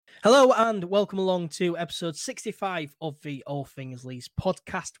Hello and welcome along to episode 65 of the All Things Leeds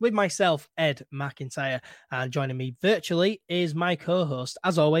podcast with myself, Ed McIntyre, and joining me virtually is my co-host.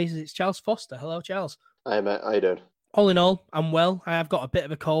 As always, it's Charles Foster. Hello, Charles. Hi, mate. How you doing? All in all, I'm well. I have got a bit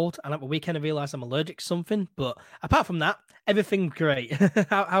of a cold, and at the weekend I realised I'm allergic to something, but apart from that, everything's great.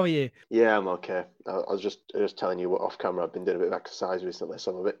 How are you? Yeah, I'm okay. I was just telling you off camera. I've been doing a bit of exercise recently,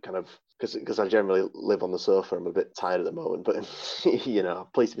 so I'm a bit kind of because I generally live on the sofa. I'm a bit tired at the moment, but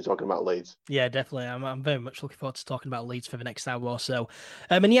pleased to be talking about Leeds. Yeah, definitely. I'm very much looking forward to talking about Leeds for the next hour or so.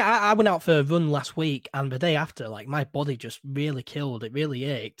 And yeah, I went out for a run last week, and the day after, like my body just really killed. It really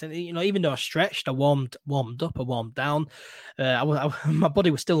ached, and even though I stretched, I warmed up, I warmed down. My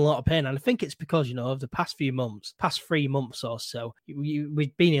body was still in a lot of pain, and I think it's because of the past 3 months or so,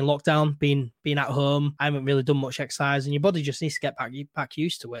 we've been in lockdown, been at home. I haven't really done much exercise, and your body just needs to get back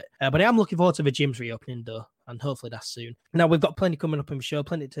used to it. But I am looking forward to the gyms reopening though, and hopefully that's soon. Now, we've got plenty coming up in the show,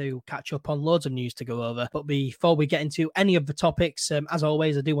 plenty to catch up on, loads of news to go over. But before we get into any of the topics, as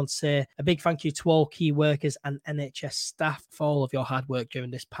always, I do want to say a big thank you to all key workers and NHS staff for all of your hard work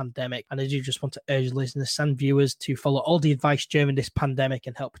during this pandemic. And I do just want to urge listeners and viewers to follow all the advice during this pandemic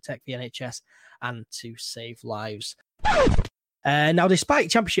and help protect the NHS and to save lives. Now, despite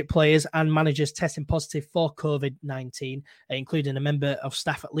Championship players and managers testing positive for COVID-19, including a member of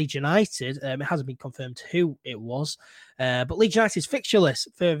staff at Leeds United, it hasn't been confirmed who it was, but Leeds United's fixture list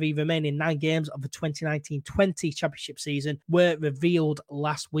for the remaining 9 games of the 2019-20 Championship season were revealed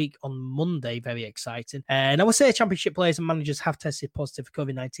last week on Monday. Very exciting. And I would say Championship players and managers have tested positive for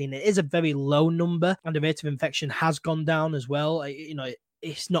COVID-19. It is a very low number, and the rate of infection has gone down as well.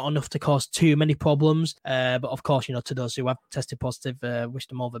 It's not enough to cause too many problems. But of course, to those who have tested positive, wish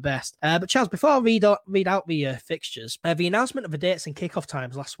them all the best. But Charles, before I read out the fixtures, the announcement of the dates and kickoff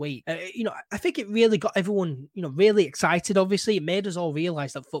times last week, I think it really got everyone, really excited. Obviously, it made us all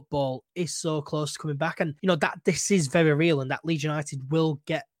realise that football is so close to coming back, and that this is very real, and that Leeds United will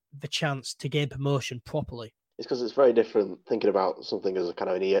get the chance to gain promotion properly. It's because it's very different thinking about something as a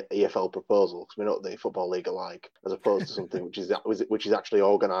kind of an EFL proposal, because we know what the Football League are like, as opposed to something which is actually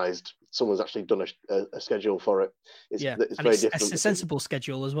organised. Someone's actually done a schedule for it. It's very different. It's a sensible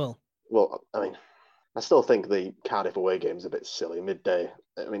schedule as well. Well, I mean, I still think the Cardiff away game is a bit silly, midday.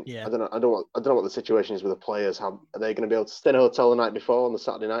 I mean, yeah. I don't know what the situation is with the players. How are they going to be able to stay in a hotel the night before on the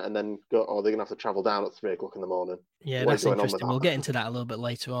Saturday night and then go, or are they going to have to travel down at 3:00 in the morning? Yeah, that's interesting. We'll get into that a little bit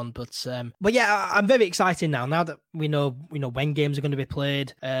later on, but yeah, I'm very excited now that we know when games are going to be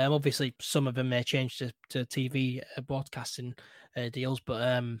played. Obviously, some of them may change to TV broadcasting deals, but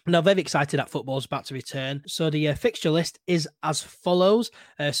I'm very excited that football's about to return. So the fixture list is as follows.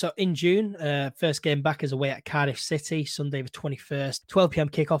 So in June, first game back is away at Cardiff City, Sunday the 21st, 12 p.m.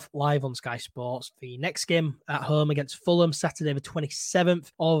 kickoff live on Sky Sports. The next game at home against Fulham, Saturday the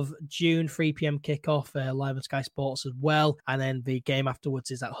 27th of June, 3 p.m. kickoff live on Sky Sports as well. And then the game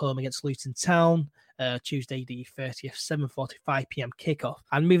afterwards is at home against Luton Town, Tuesday the 30th, 7:45 p.m. kickoff.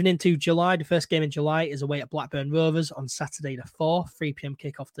 And moving into July, the first game in July is away at Blackburn Rovers on Saturday the 4th, 3 p.m.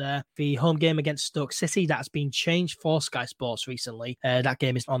 kickoff there. The home game against Stoke City, that's been changed for Sky Sports recently. That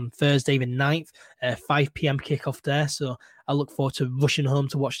game is on Thursday the 9th, 5 p.m. kickoff there. So I look forward to rushing home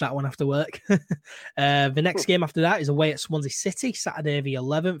to watch that one after work. The next game after that is away at Swansea City, Saturday the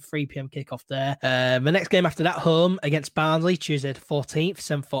 11th, 3 p.m. kickoff there. The next game after that, home against Barnsley, Tuesday the 14th,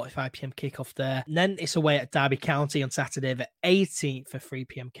 7:45 p.m. kickoff there. And then it's away at Derby County on Saturday the 18th for 3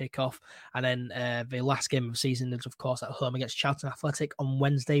 p.m. kickoff. And then the last game of the season is, of course, at home against Charlton Athletic on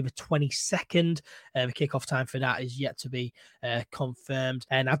Wednesday the 22nd. The kickoff time for that is yet to be confirmed.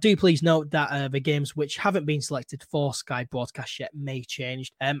 And I do please note that the games which haven't been selected for Sky broadcast yet may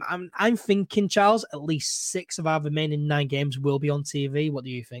change. I'm thinking, Charles, at least 6 of our remaining 9 games will be on TV. What do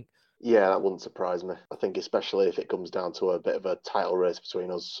you think? Yeah, that wouldn't surprise me. I think especially if it comes down to a bit of a title race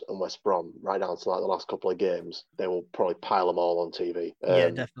between us and West Brom, right down to like the last couple of games, they will probably pile them all on TV. Yeah,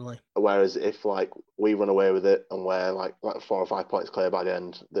 definitely. Whereas if like we run away with it and we're like 4 or 5 points clear by the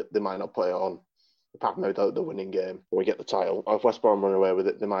end, they might not put it on. Apart from the winning game, when we get the title. Or if West Brom run away with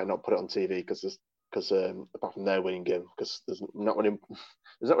it, they might not put it on TV because apart from their winning game, because there's not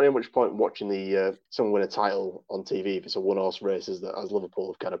really much point watching someone win a title on TV if it's a one-horse race, as Liverpool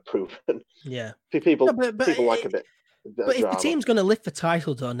have kind of proven. Yeah, people like a bit. But if the team's going to lift the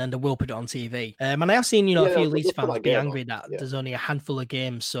title, then they will put it on TV. And I have seen, a few Leeds fans be angry that there's only a handful of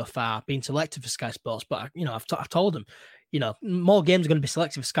games so far being selected for Sky Sports. But I've told them, more games are going to be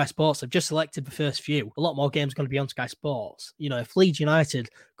selected for Sky Sports. They've just selected the first few. A lot more games are going to be on Sky Sports. If Leeds United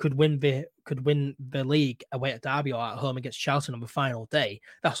could win the league away at Derby or at home against Charlton on the final day,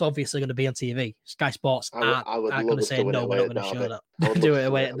 that's obviously going to be on TV. Sky Sports aren't going to say, no, we're not going to show that. Do it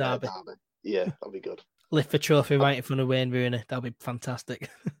away at Derby. Yeah, that'd be good. Lift the trophy right in front of Wayne Rooney. That'd be fantastic.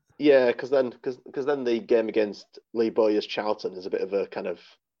 Yeah, because then the game against Lee Bowyer's Charlton is a bit of a kind of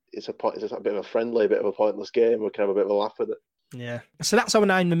it's a bit of a friendly, a bit of a pointless game. We can have a bit of a laugh with it. Yeah. So that's our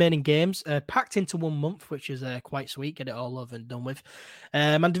 9 remaining games, packed into 1 month, which is quite sweet. Get it all over and done with.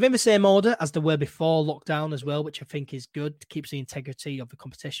 And they're in the same order as they were before lockdown as well, which I think is good. Keeps the integrity of the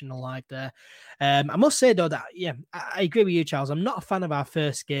competition alive there. I must say, though, that, I agree with you, Charles. I'm not a fan of our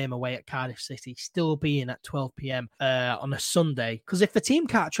first game away at Cardiff City still being at 12 p.m. On a Sunday. Because if the team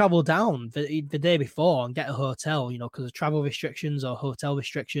can't travel down the day before and get a hotel, because of travel restrictions or hotel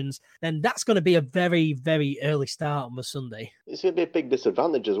restrictions, then that's going to be a very, very early start on the Sunday. It's going to be a big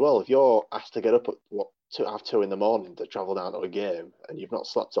disadvantage as well if you're asked to get up at 2 in the morning to travel down to a game and you've not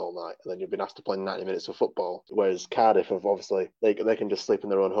slept all night, and then you've been asked to play 90 minutes of football. Whereas Cardiff have obviously they can just sleep in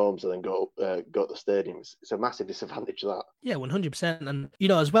their own homes and then go to the stadiums. It's a massive disadvantage, that. Yeah, 100%. And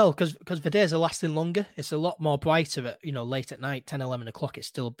as well, because the days are lasting longer, it's a lot more brighter at late at night, 10, 11 o'clock. It's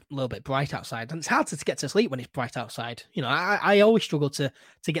still a little bit bright outside, and it's hard to get to sleep when it's bright outside. I always struggle to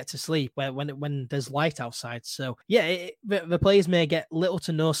get to sleep when there's light outside. So yeah, the players may get little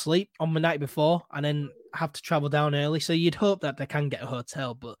to no sleep on the night before, and then have to travel down early. So you'd hope that they can get a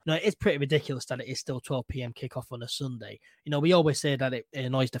hotel, but it's pretty ridiculous that it is still 12 p.m. kickoff on a Sunday. We always say that it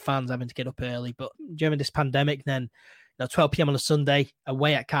annoys the fans having to get up early, but during this pandemic, then 12 p.m. on a Sunday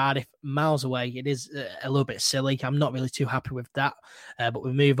away at Cardiff, miles away, it is a little bit silly. I'm not really too happy with that, but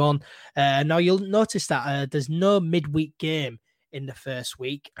we move on. Now you'll notice that there's no midweek game in the first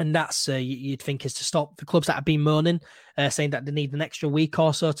week, and that's you'd think is to stop the clubs that have been moaning, saying that they need an extra week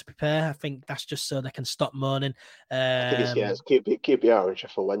or so to prepare. I think that's just so they can stop moaning. I think it's QPR and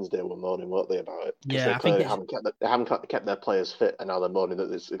Sheffield Wednesday were moaning, weren't they, about it? Yeah, they haven't kept their players fit, and now they're moaning that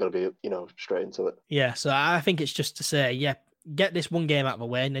it's going to be straight into it. Yeah, so I think it's just to say, get this one game out of the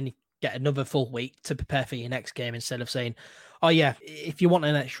way, and then you get another full week to prepare for your next game, instead of saying, oh yeah, if you want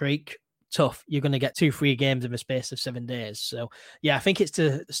an extra week, tough, you're going to get 2 free games in the space of 7 days. So I think it's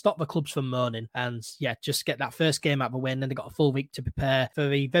to stop the clubs from moaning, and just get that first game out of the way, and then they've got a full week to prepare for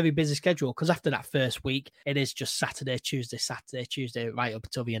a very busy schedule, because after that first week it is just Saturday, Tuesday right up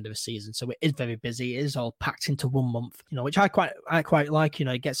until the end of the season. So it is very busy. It is all packed into 1 month, which I quite like.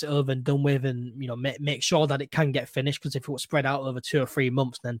 It gets it over and done with, and make sure that it can get finished, because if it was spread out over 2 or 3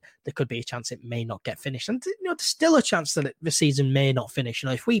 months, then there could be a chance it may not get finished, and there's still a chance that the season may not finish.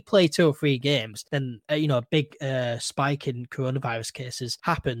 If we play 2 or 3 games, then a big spike in coronavirus cases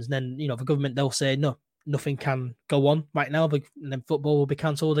happens. Then the government, they'll say no, nothing can go on right now, and then football will be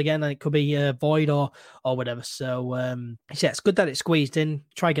cancelled again, and it could be void or whatever. So it's good that it's squeezed in.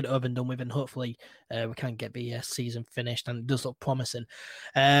 Try get it over and done with, and hopefully we can get the season finished, and it does look promising.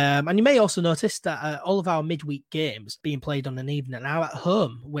 And you may also notice that all of our midweek games being played on an evening are at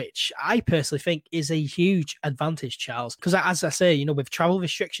home, which I personally think is a huge advantage, Charles, because as I say, with travel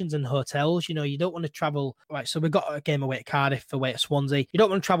restrictions and hotels, you don't want to travel. Right, so we've got a game away at Cardiff, away at Swansea. You don't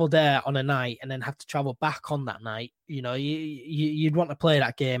want to travel there on a night and then have to travel back on that night. You'd want to play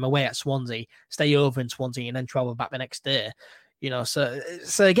that game away at Swansea, stay over in Swansea, and then travel back the next day.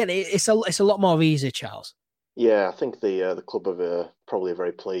 So again, it's a lot more easy, Charles. Yeah, I think the club are probably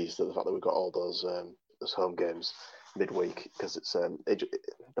very pleased at the fact that we've got all those home games midweek, because it's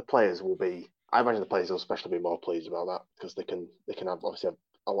the players will be. I imagine the players will especially be more pleased about that, because they can obviously have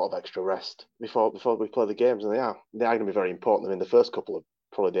a lot of extra rest before we play the games, and they are going to be very important. I mean, the first couple of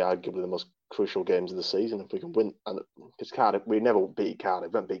probably arguably the most crucial games of the season, if we can win. And because Cardiff, we never beat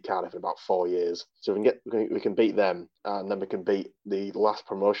Cardiff. We haven't beat Cardiff in about 4 years. So we can beat them, and then we can beat the last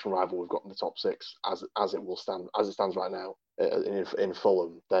promotion rival we've got in the top 6 as it stands right now in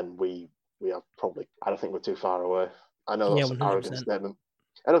Fulham. Then we are probably. I don't think we're too far away. I know that's an arrogant statement.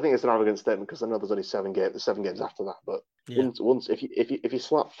 I don't think it's an arrogant statement, because I know there's only 7 games. There's 7 games after that, but once if you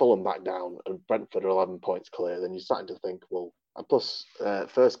slap Fulham back down and Brentford are 11 points clear, then you're starting to think, well. And plus,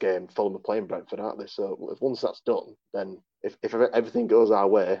 first game, Fulham are playing Brentford, aren't they? So once that's done, then if everything goes our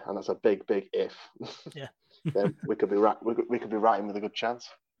way, and that's a big if, then we could be right. We could be writing with a good chance.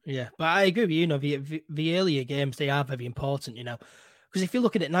 Yeah, but I agree with you. The earlier games, they are very important. Because if you're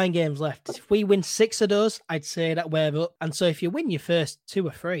looking at 9 games left, if we win 6 of those, I'd say that we're up. And so if you win your first 2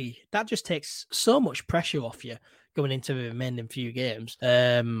 or 3, that just takes so much pressure off you. going into the remaining few games.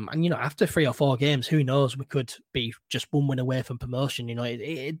 And, after 3 or 4 games, who knows, we could be just one win away from promotion.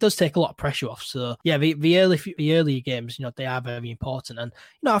 It does take a lot of pressure off. So, yeah, the early games, they are very important. And,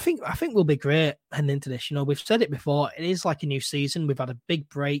 I think we'll be great heading into this. We've said it before, it is like a new season. We've had a big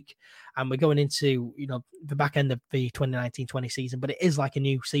break and we're going into, the back end of the 2019-20 season, but it is like a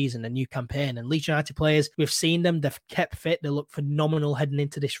new season, a new campaign. And Leeds United players, we've seen them, they've kept fit, they look phenomenal heading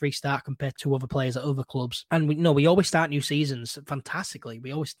into this restart compared to other players at other clubs. And we always start new seasons fantastically.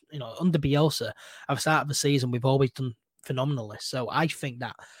 We always, under Bielsa, at the start of the season, we've always done phenomenally. So I think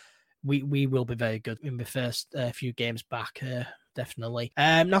that we will be very good in the first few games back. Definitely.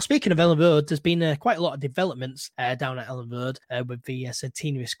 Now, speaking of Ellen Road, there's been quite a lot of developments down at Ellen Road with the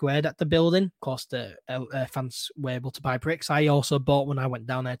Centenary Squared at the building. Of course, the fans were able to buy bricks. I also bought one. I went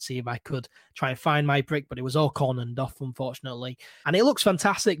down there to see if I could try and find my brick, but it was all cornered off, unfortunately. And it looks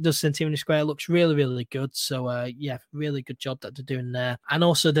fantastic. The Centenary Square looks really, really good. So, really good job that they're doing there. And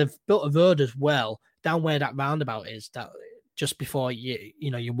also, they've built a road as well down where that roundabout is, that just before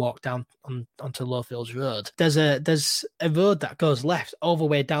you walk down onto Lowfields Road, there's a road that goes left all the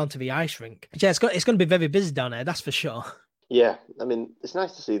way down to the ice rink. Yeah, it's going to be very busy down there, that's for sure. Yeah, I mean, it's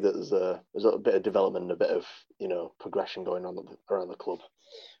nice to see that there's a bit of development and a bit of progression going on around the club,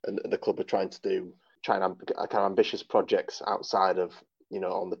 and the club are trying kind of ambitious projects outside of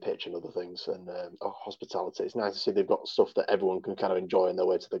on the pitch and other things, and hospitality. It's nice to see they've got stuff that everyone can kind of enjoy on their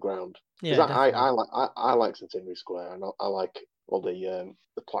way to the ground. Yeah, I like Centenary Square, and I like all the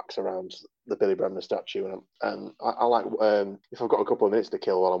plaques around the Billy Bremner statue, and I like if I've got a couple of minutes to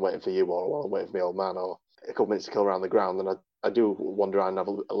kill while I'm waiting for you, or while I'm waiting for my old man, or a couple of minutes to kill around the ground, then I do wander around and have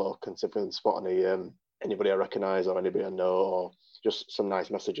a look and see if I can spot anybody I recognise or anybody I know, or just some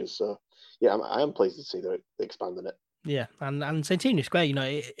nice messages. So yeah, I am pleased to see they're expanding it. Yeah, and Centenary Square,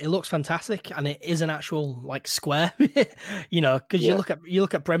 it looks fantastic, and it is an actual square, because you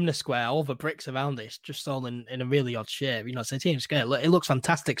look at Bremner Square, all the bricks around it, it's just all in a really odd shape. Centenary Square, it looks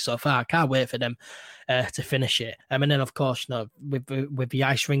fantastic so far. I can't wait for them to finish it. And then of course, with the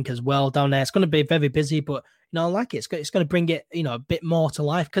ice rink as well down there, it's going to be very busy, but I like it. It's going to bring it, a bit more to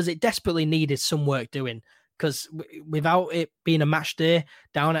life, because it desperately needed some work doing. Because without it being a match day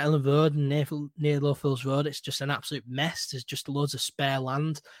down at Ellen Road and near Lowfields Road, it's just an absolute mess. There's just loads of spare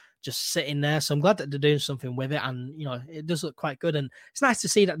land just sitting there. So I'm glad that they're doing something with it, and it does look quite good. And it's nice to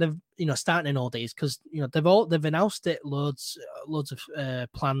see that they've starting all these, because they've announced it loads of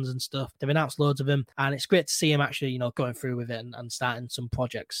plans and stuff. They've announced loads of them, and it's great to see them actually going through with it and starting some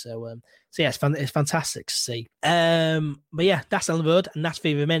projects. So yeah, it's fantastic to see. But yeah, that's Ellen Road, and that's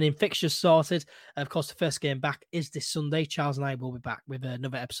the remaining fixtures sorted. Of course, the first game back is this Sunday. Charles and I will be back with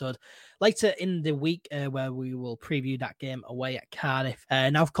another episode later in the week where we will preview that game away at Cardiff.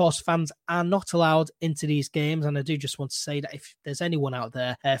 Now, of course, fans are not allowed into these games, and I do just want to say that if there's anyone out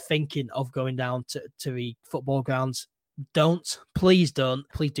there thinking of going down to the football grounds, please do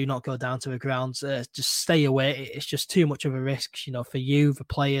not go down to the grounds. Just stay away. It's just too much of a risk, for you, for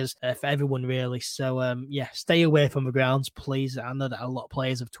players, for everyone really. So stay away from the grounds, please. I know that a lot of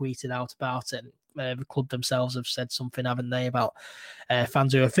players have tweeted out about it. The club themselves have said something, haven't they, about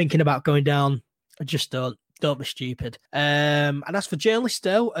fans who are thinking about going down. Just don't be stupid. And as for journalists,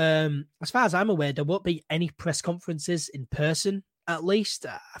 though, as far as I'm aware, there won't be any press conferences in person. At least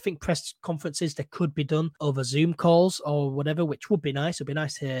I think press conferences, they could be done over Zoom calls or whatever, which would be nice. It'd be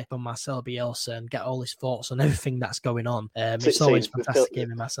nice to hear from Marcel Bielsa and get all his thoughts on everything that's going on. It's always fantastic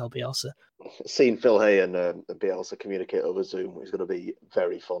hearing Marcel Bielsa. Seeing Phil Hay and Bielsa communicate over Zoom is going to be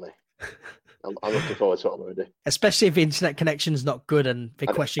very funny. I'm looking forward to it already. Especially if the internet connection's not good and the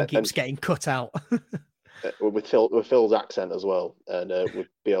question keeps getting cut out. With Phil's accent as well, and with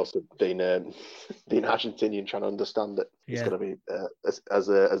Bielsa being Argentinian, trying to understand it, it's going to be as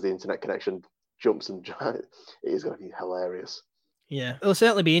the internet connection jumps and it is going to be hilarious. Yeah, it'll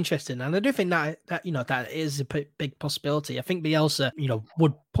certainly be interesting, and I do think that that is a big possibility. I think Bielsa,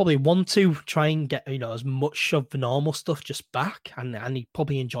 would probably want to try and get as much of the normal stuff just back, and he'd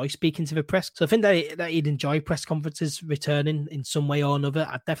probably enjoy speaking to the press. So I think that he'd enjoy press conferences returning in some way or another.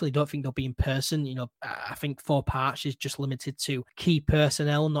 I definitely don't think they'll be in person. I think 4 parts is just limited to key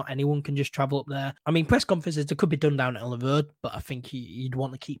personnel. Not anyone can just travel up there. I mean, press conferences, they could be done down at Ellen Road, but I think he'd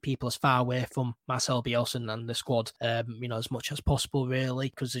want to keep people as far away from Marcel Bielsa and the squad, as much as possible. Really,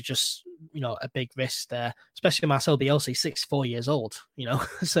 because there's just a big risk there, especially Marcel Bielsa. He's 64 years old,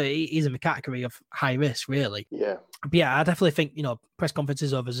 so he's in the category of high risk, really. Yeah. But yeah, I definitely think press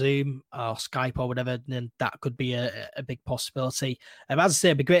conferences over Zoom or Skype or whatever, then that could be a big possibility. As I say,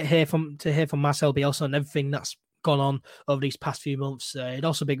 it'd be great to hear from Marcel Bielsa on everything that's gone on over these past few months. It'd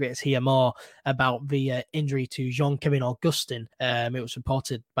also be great to hear more about the injury to Jean-Kevin Augustin. It was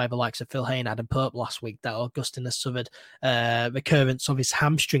reported by the likes of Phil Hay and Adam Pope last week that Augustin has suffered recurrence of his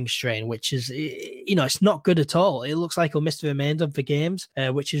hamstring strain, which is, it's not good at all. It looks like he'll miss the remainder of the games,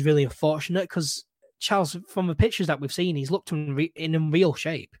 which is really unfortunate because Charles, from the pictures that we've seen, he's looked in real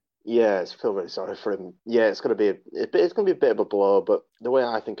shape. Yeah, I feel very sorry for him. Yeah, it's going to be a bit of a blow, but the way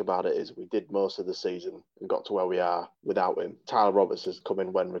I think about it is we did most of the season and got to where we are without him. Tyler Roberts has come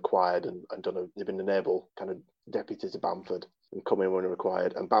in when required and they've been an able kind of deputy to Bamford and come in when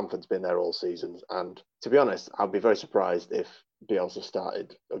required. And Bamford's been there all season. And to be honest, I'd be very surprised if Bielsa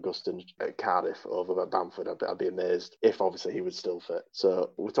started Augustin at Cardiff over at Bamford. I'd be amazed if obviously he was still fit. So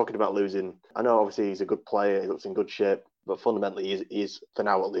we're talking about losing. I know obviously he's a good player. He looks in good shape. But fundamentally, he's for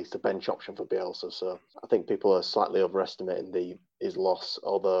now at least a bench option for Bielsa. So I think people are slightly overestimating his loss,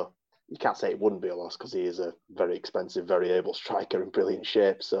 although you can't say it wouldn't be a loss because he is a very expensive, very able striker in brilliant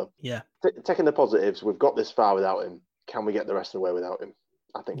shape. So yeah, taking the positives, we've got this far without him. Can we get the rest of the way without him?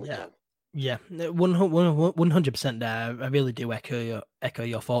 I think we can. Yeah, 100% there. I really do echo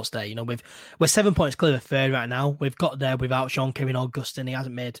your thoughts there. We're 7 points clear of third right now. We've got there without Jean-Kevin Augustin. He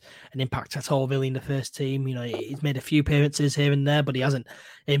hasn't made an impact at all really in the first team. He's made a few appearances here and there, but he hasn't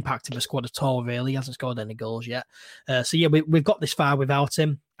impacted the squad at all really. He hasn't scored any goals yet. So yeah, we've got this far without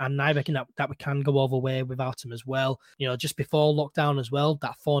him. And I reckon that we can go all the way without him as well. Just before lockdown as well,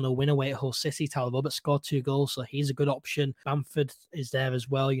 that 4-0 win away at Hull City, Tyler Roberts scored 2 goals, so he's a good option. Bamford is there as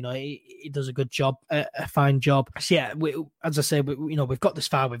well. He does a good job, a fine job. So yeah, as I say, we've got this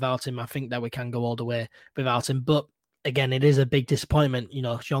far without him. I think that we can go all the way without him. But again, it is a big disappointment.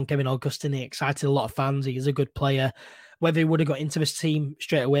 Jean-Kevin Augustin, he excited a lot of fans. He is a good player. Whether he would have got into this team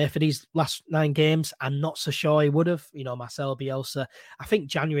straight away for these last 9 games, I'm not so sure he would have. Marcel Bielsa, I think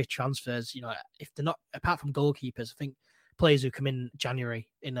January transfers, if they're not, apart from goalkeepers, I think players who come in January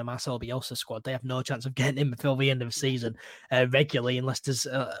in the Marcel Bielsa squad, they have no chance of getting in before the end of the season regularly, unless there's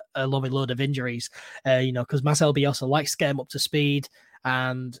a load of injuries, because Marcel Bielsa likes to get him up to speed.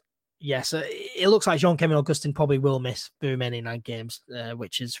 And yes, it looks like Jean-Kevin Augustin probably will miss the remaining 9 games,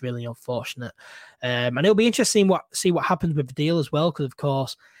 which is really unfortunate. And it'll be interesting see what happens with the deal as well,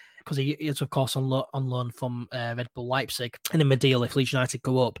 because he is, of course, on loan from Red Bull Leipzig. And in the deal, if Leeds United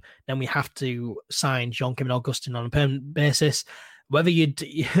go up, then we have to sign Jean-Kevin Augustin on a permanent basis. Whether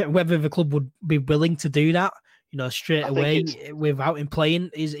the club would be willing to do that, straight away without him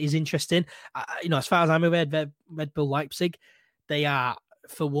playing is interesting. As far as I'm aware, Red Bull Leipzig, they are,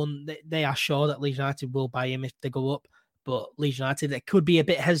 for one, they are sure that Leeds United will buy him if they go up. But Leeds United, they could be a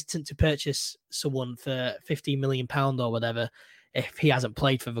bit hesitant to purchase someone for £15 million or whatever if he hasn't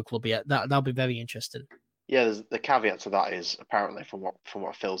played for the club yet. That'll be very interesting. Yeah, the caveat to that is apparently from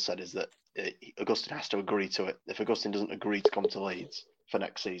what Phil said is that Augustin has to agree to it. If Augustin doesn't agree to come to Leeds for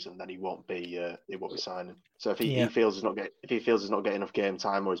next season, then he won't be signing. So if he feels he's not getting enough game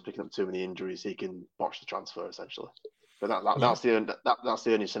time or he's picking up too many injuries, he can botch the transfer essentially. But that's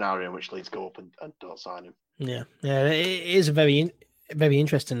the only scenario in which Leeds go up and don't sign him. Yeah, it is a very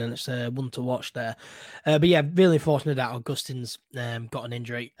interesting, and it's one to watch there. But yeah, really fortunate that Augustin's got an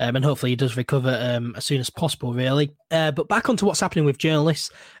injury, and hopefully he does recover as soon as possible, really. But back onto what's happening with journalists.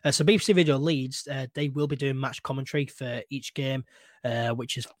 So BBC Radio Leeds, they will be doing match commentary for each game,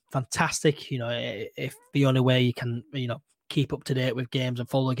 which is fantastic. If the only way you can, keep up to date with games and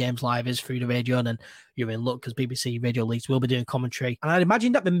follow games live is through the radio, and then you're in luck because BBC Radio Leeds will be doing commentary. And I'd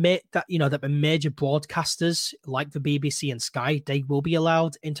imagine that the major broadcasters like the BBC and Sky, they will be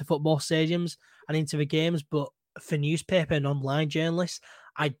allowed into football stadiums and into the games, but for newspaper and online journalists,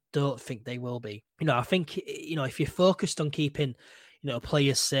 I don't think they will be. I think if you're focused on keeping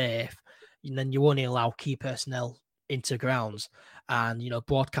players safe, then you only allow key personnel into grounds. And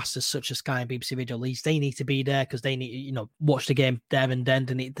broadcasters such as Sky and BBC Radio Leeds, they need to be there because they need watch the game there and then.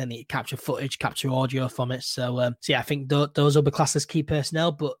 They need to capture footage, capture audio from it. So yeah, I think those will be classed as key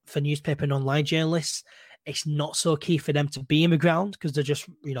personnel. But for newspaper and online journalists, it's not so key for them to be in the ground because they're just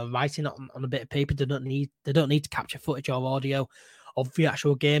writing it on a bit of paper. They don't need to capture footage or audio of the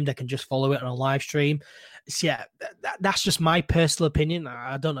actual game. They can just follow it on a live stream. So yeah, that's just my personal opinion.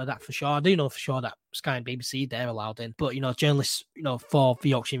 I don't know that for sure. I do know for sure that Sky and BBC, they're allowed in. But, journalists, for the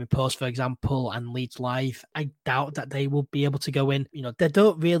Yorkshire Evening Post, for example, and Leeds Live, I doubt that they will be able to go in. They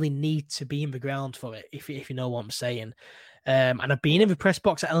don't really need to be in the ground for it, if you know what I'm saying. And I've been in the press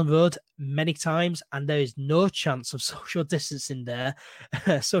box at Ellen Road many times, and there is no chance of social distancing there.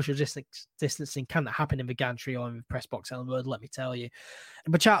 Social distancing can't happen in the gantry or in the press box at Ellen Road, let me tell you.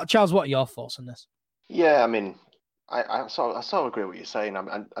 But Charles, what are your thoughts on this? Yeah, I mean, I sort of agree with what you're saying.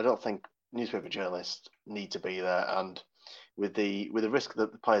 I don't think newspaper journalists need to be there. And with the risk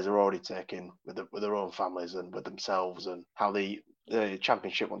that the players are already taking with their own families and with themselves, and how the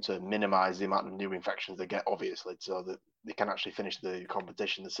championship want to minimise the amount of new infections they get, obviously, so that they can actually finish the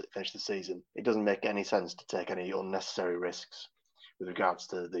competition, finish the season. It doesn't make any sense to take any unnecessary risks with regards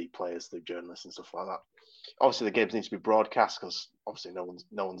to the players, the journalists, and stuff like that. Obviously, the games need to be broadcast because obviously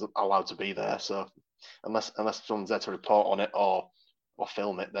no one's allowed to be there. So unless someone's there to report on it or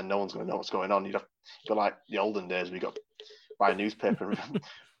film it, then no one's going to know what's going on. You'd have to, like the olden days, we got to buy a newspaper and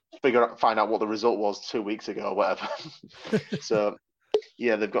find out what the result was 2 weeks ago or whatever. So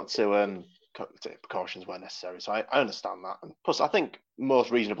yeah, they've got to take precautions where necessary. So I understand that. And plus, I think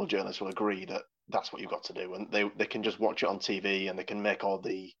most reasonable journalists will agree that that's what you've got to do, and they can just watch it on TV and they can make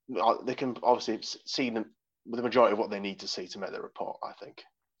they can obviously see the majority of what they need to see to make their report, I think.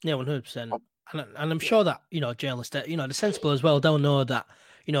 Yeah, 100%. And I'm sure that, journalists, that, they're sensible as well. They'll know that,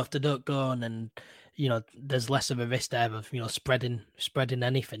 if they don't go on, and, there's less of a risk there of, spreading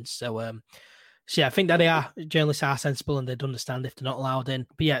anything. So, yeah, I think that journalists are sensible and they'd understand if they're not allowed in.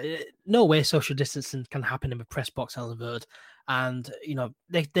 But yeah, no way social distancing can happen in the press box, Ellen Road. And,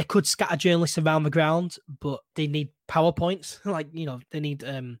 they could scatter journalists around the ground, but they need PowerPoints. They need,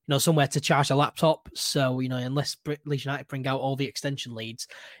 somewhere to charge a laptop. So, unless Leeds United bring out all the extension leads,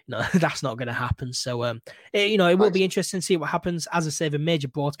 that's not going to happen. So, it will be interesting to see what happens. As I say, the major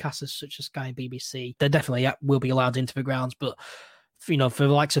broadcasters such as Sky and BBC, they definitely will be allowed into the grounds. But, for the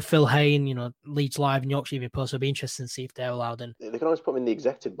likes of Phil Hayne, Leeds Live and Yorkshire Evening Post, it'll be interesting to see if they're allowed in. They can always put them in the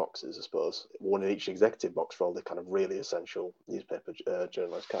executive boxes, I suppose. One in each executive box for all the kind of really essential newspaper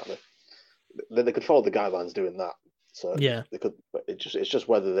journalists, can't they? They could follow the guidelines doing that. So yeah, they could. It's just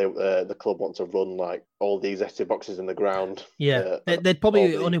whether the club want to run like all the executive boxes in the ground. Yeah, they'd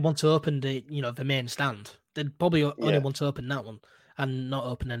probably only want to open the main stand. They'd probably only want to open that one and not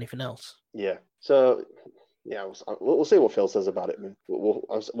open anything else. Yeah. So. Yeah, we'll see what Phil says about it.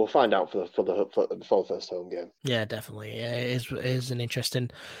 We'll find out before the first home game. Yeah, definitely. Yeah, it is an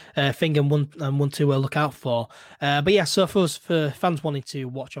interesting thing and one to look out for. But yeah, so for fans wanting to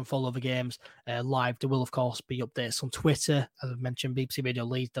watch and follow the games live, there will of course be updates on Twitter. As I've mentioned, BBC Radio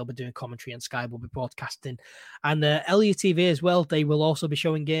Leeds, they'll be doing commentary, and Sky will be broadcasting. And LUTV as well, they will also be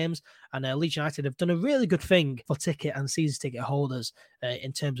showing games. And Leeds United have done a really good thing for ticket and season ticket holders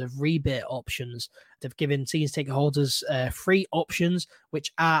in terms of rebate options. They've given season ticket holders 3 options,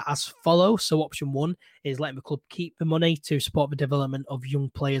 which are as follows. So option 1 is letting the club keep the money to support the development of young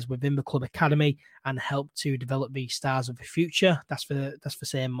players within the club academy and help to develop the stars of the future. That's the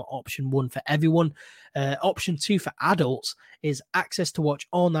same option 1 for everyone. Option 2 for adults is access to watch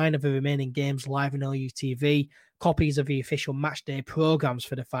all 9 of the remaining games live in LUTV, copies of the official matchday programs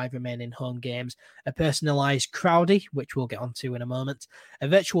for the 5 remaining home games, a personalised crowdie, which we'll get onto in a moment, a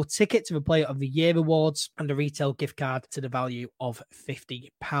virtual ticket to the Player of the Year awards, and a retail gift card to the value of £50.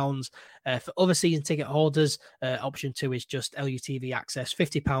 For other season ticket holders, option 2 is just LUTV access,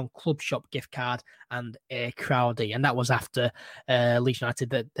 £50 club shop gift card, and a crowdie. And that was after Leeds United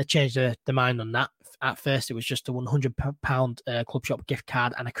they changed their mind on that. At first, it was just a £100 club shop gift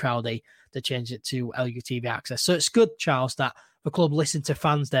card and a crowdie. They changed it to LUTV access. So it's good, Charles, that the club listened to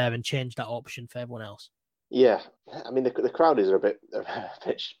fans there and changed that option for everyone else. Yeah, I mean the crowdies are a bit.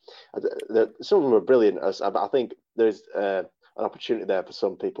 Some of them are brilliant, but I think there's an opportunity there for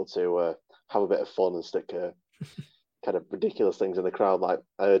some people to have a bit of fun and stick kind of ridiculous things in the crowd. Like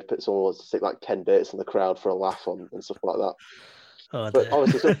I heard someone wants to stick like Ken Bates in the crowd for a laugh and stuff like that. Oh, but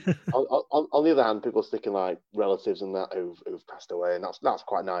obviously, on the other hand, people are sticking like relatives and that who've passed away, and that's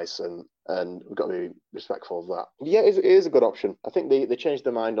quite nice, and we've got to be respectful of that. Yeah, it is a good option. I think they changed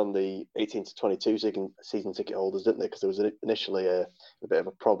their mind on the 18 to 22 season ticket holders, didn't they? Because there was initially a bit of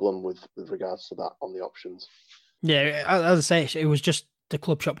a problem with regards to that on the options. Yeah, as I say, it was just the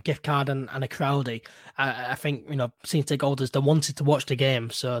club shop gift card and a crowdie. I think season ticket holders, they wanted to watch the game,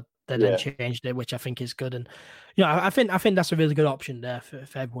 so they then changed it, which I think is good. And I think that's a really good option there for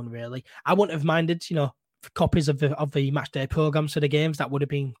everyone. Really, I wouldn't have minded copies of the match day programs for the games. That would have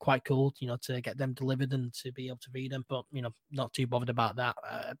been quite cool, to get them delivered and to be able to read them. But not too bothered about that.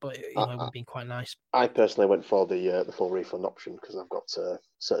 But it would have been quite nice. I personally went for the full refund option because I've got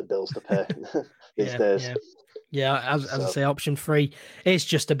certain bills to pay these days. Yeah, as I say, option 3 is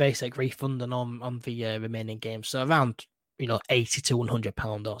just a basic refund and on the remaining games. So around £80 to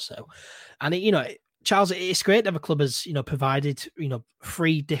 £100 or so. And Charles, it's great that the club has provided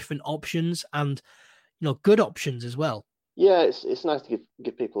 3 different options and good options as well. Yeah, it's nice to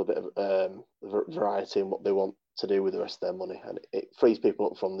give people a bit of variety in what they want to do with the rest of their money, and it frees people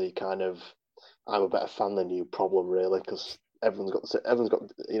up from the kind of "I'm a better fan than you" problem, really, because everyone's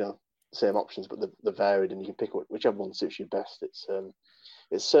got same options, but they're varied, and you can pick whichever one suits you best.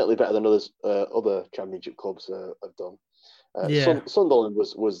 It's certainly better than other Championship clubs have done. Sunderland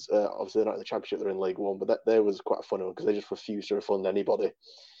was obviously they're not in the Championship; they're in League One, but that was quite a fun one because they just refused to refund anybody.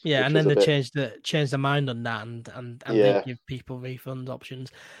 Yeah, and then they changed their mind on that, and they give people refund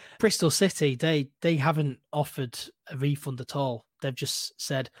options. Bristol City, they haven't offered a refund at all. They've just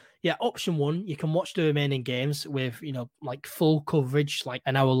said, yeah, option 1, you can watch the remaining games with, like full coverage, like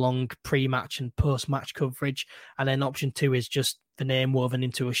an hour-long pre-match and post-match coverage, and then option 2 is just the name woven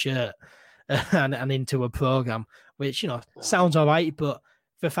into a shirt and into a program, which sounds all right, but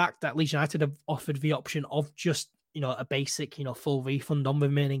the fact that Leeds United have offered the option of just a basic, full refund on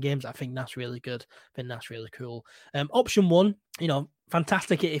remaining games, I think that's really good. I think that's really cool. Option 1,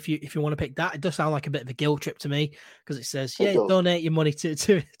 fantastic if you want to pick that. It does sound like a bit of a guilt trip to me because it says, donate your money to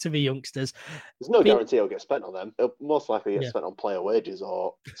the youngsters. There's no guarantee it'll get spent on them. It'll most likely get spent on player wages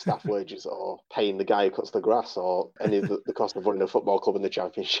or staff wages or paying the guy who cuts the grass or any of the cost of running a football club in the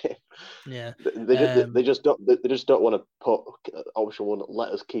Championship. Yeah, they just don't want to put option 1.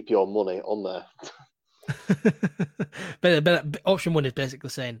 Let us keep your money on there. but option 1 is basically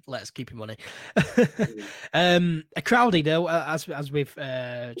saying let's keep your money. A Crowdy though, as we've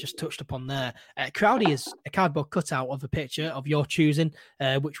just touched upon there, Crowdy is a cardboard cutout of a picture of your choosing,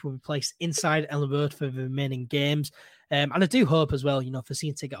 which will be placed inside Ellen Road for the remaining games. And I do hope as well, for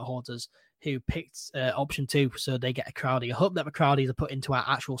seeing ticket holders who picked option 2, so they get a Crowdy. I hope that the Crowdies are put into our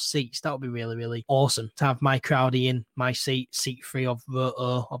actual seats. That would be really, really awesome to have my Crowdy in my seat 3 of row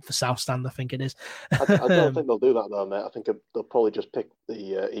O of the South Stand, I think it is. I don't think they'll do that though, mate. I think they'll probably just pick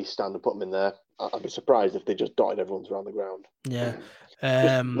the East Stand and put them in there. I'd be surprised if they just dotted everyone's around the ground. Yeah.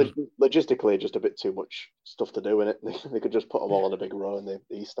 Logistically, just a bit too much stuff to do in it. They could just put them all in a big row in the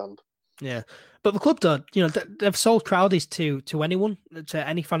East Stand. Yeah, but the club don't. They've sold Crowdies to anyone, to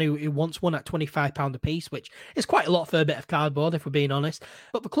any fan who wants one at £25 a piece, which is quite a lot for a bit of cardboard, if we're being honest.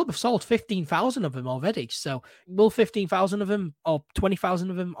 But the club have sold 15,000 of them already. So will 15,000 of them or 20,000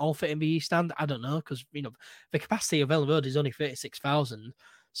 of them all fit in the East Stand? I don't know, because the capacity of Ellen Road is only 36,000.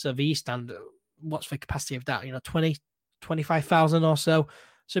 So the East Stand, what's the capacity of that? 25,000 or so.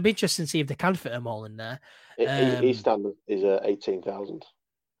 So it'd be interesting to see if they can fit them all in there. East Stand is 18,000.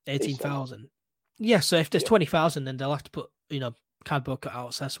 18,000. Yeah, so if there's 20,000, then they'll have to put, cardboard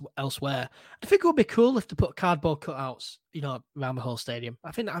cutouts elsewhere. I think it would be cool if they put cardboard cutouts, around the whole stadium. I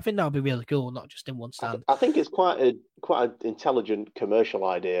think that would be really cool, not just in one stand. I think it's quite an intelligent commercial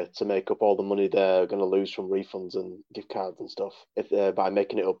idea to make up all the money they're going to lose from refunds and gift cards and stuff. If by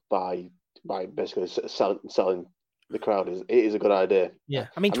making it up by basically selling the crowd, it is a good idea. Yeah,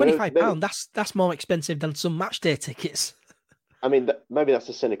 I mean £25. That's more expensive than some match day tickets. I mean, maybe that's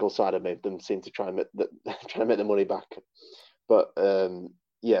the cynical side of me. Them seem to try and make the money back, but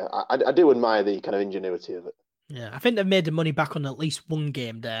I do admire the kind of ingenuity of it. Yeah, I think they've made the money back on at least one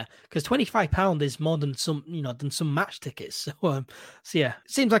game there because £25 is more than some match tickets. So yeah,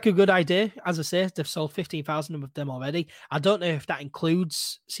 it seems like a good idea. As I say, they've sold 15,000 of them already. I don't know if that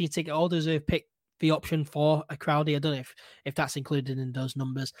includes season ticket holders who've picked the option for a Crowdy. I don't know if that's included in those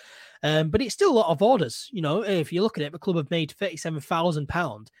numbers, but it's still a lot of orders. If you look at it, the club have made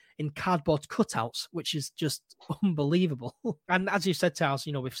 £37,000 in cardboard cutouts, which is just unbelievable. And as you said, Charles,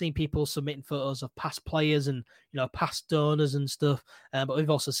 we've seen people submitting photos of past players and past donors and stuff, but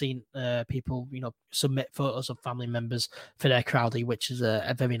we've also seen people submit photos of family members for their Crowdy, which is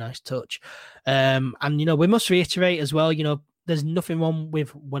a very nice touch. And we must reiterate as well, there's nothing wrong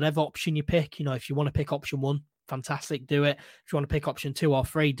with whatever option you pick. If you want to pick option 1, fantastic, do it. If you want to pick option 2 or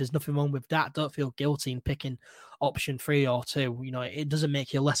 3, there's nothing wrong with that. Don't feel guilty in picking option 3 or 2. It doesn't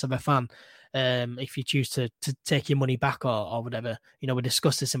make you less of a fan if you choose to take your money back or whatever. We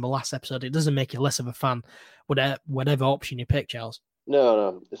discussed this in the last episode. It doesn't make you less of a fan, whatever option you pick, Charles.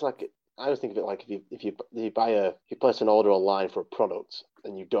 No. It's like, I always think of it like if you place an order online for a product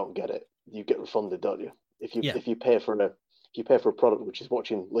and you don't get it, you get refunded, don't you? If you pay for a product which is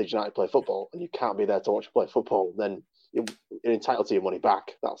watching Leeds United play football and you can't be there to watch play football, then you're entitled to your money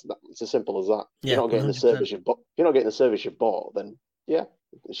back. It's as simple as that. Yeah, you're not getting 100%. The service you've bought. If you're not getting the service you've bought, then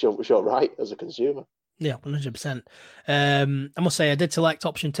it's your right as a consumer. Yeah, 100%. I must say I did select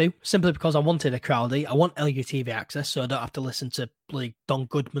option 2 simply because I wanted a Crowdy. I want LUTV access, so I don't have to listen to bloody Don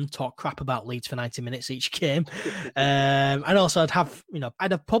Goodman talk crap about Leeds for 90 minutes each game. And also I'd have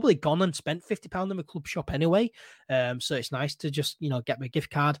probably gone and spent £50 in the club shop anyway. So it's nice to just, get my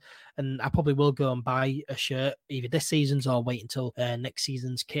gift card, and I probably will go and buy a shirt either this season's or wait until next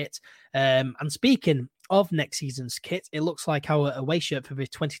season's kit. And speaking of next season's kit, it looks like our away shirt for the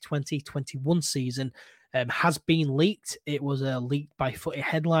 2020-21 season has been leaked. It was leaked by Footy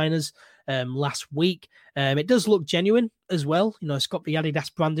Headliners last week. It does look genuine as well. It's got the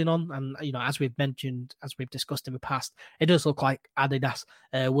Adidas branding on, and as we've mentioned, as we've discussed in the past, it does look like Adidas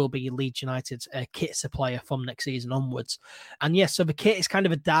will be Leeds United's kit supplier from next season onwards. And yes, so the kit is kind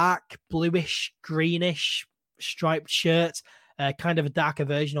of a dark bluish, greenish striped shirt. Kind of a darker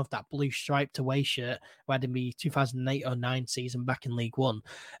version of that blue striped away shirt we had in the 2008 or 9 season back in League One,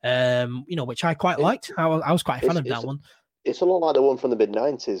 which I quite liked. I was quite a fan of that one. It's a lot like the one from the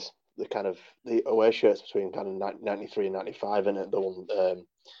mid-90s, the away shirts between kind of 93 and 95, and the one,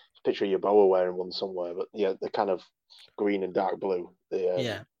 picture of Yeboah wearing one somewhere, but yeah, the kind of green and dark blue.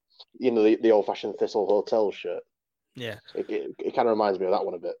 The old-fashioned Thistle Hotel shirt. Yeah. It kind of reminds me of that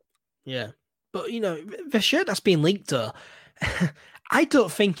one a bit. Yeah. But, the shirt that's been leaked, though, I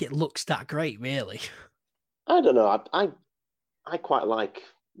don't think it looks that great, really. I don't know. I quite like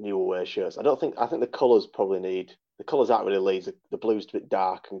new away shirts. I think the colours probably the colours aren't really Leeds. The blue's a bit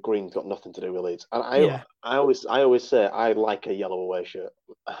dark and green's got nothing to do with Leeds. And I always say I like a yellow away shirt.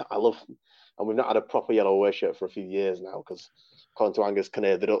 I love, and we've not had a proper yellow away shirt for a few years now because according to Angus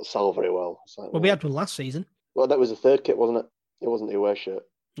Kinnear, they don't sell very well. We had one last season. Well, that was the third kit, wasn't it? It wasn't the away shirt.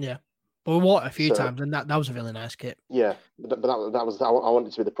 Yeah. But we wore it a few times, and that was a really nice kit. Yeah, but that was I wanted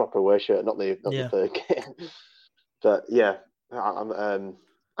it to be the proper away shirt, not the third kit. But yeah,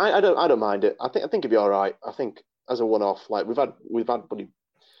 I don't mind it. I think it'd be all right. I think as a one-off, like we've had bloody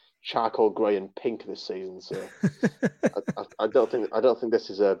charcoal grey and pink this season, so I don't think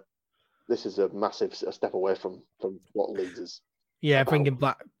this is a massive step away from what Leeds is. Yeah, bringing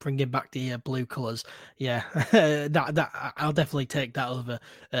back the blue colours. Yeah, that I'll definitely take that over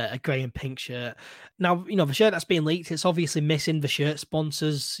a grey and pink shirt. Now, the shirt that's being leaked, it's obviously missing the shirt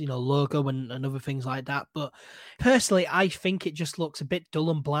sponsors, logo and other things like that. But personally, I think it just looks a bit dull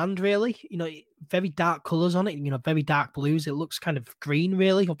and bland, really. Very dark colours on it, very dark blues. It looks kind of green,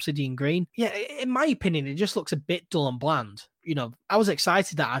 really, obsidian green. Yeah, in my opinion, it just looks a bit dull and bland. I was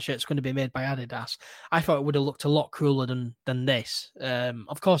excited that our shirt's going to be made by Adidas. I thought it would have looked a lot cooler than this.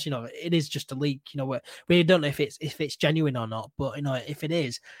 Of course, it is just a leak. We don't know if it's genuine or not, but if it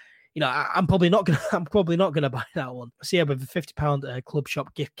is, I'm probably not gonna buy that one. So yeah, with a £50 club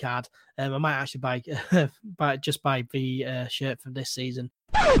shop gift card, I might actually buy the shirt for this season.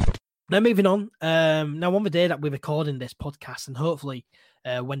 Now moving on. Now on the day that we're recording this podcast, and hopefully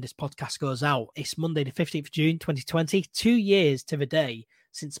when this podcast goes out, it's Monday the 15th of June 2020, 2 years to the day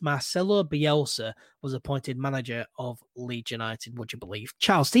since Marcelo Bielsa was appointed manager of Leeds United, would you believe?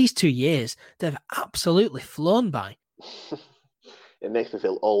 Charles, these 2 years, they've absolutely flown by. It makes me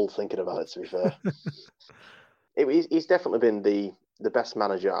feel old thinking about it, to be fair. He's definitely been the best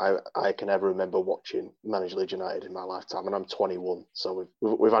manager I can ever remember watching manage Leeds United in my lifetime, and I'm 21, so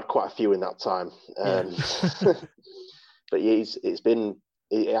we've had quite a few in that time. But yeah,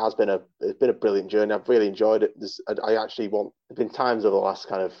 it has been a brilliant journey. I've really enjoyed it. There's been times over the last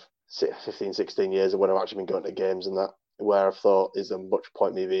kind of 15, 16 years when I've actually been going to games and that where I've thought, is there much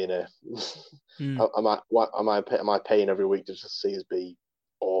point me being here? Am I paying every week to just see us be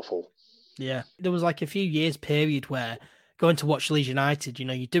awful? Yeah, there was like a few years period where going to watch Leeds United,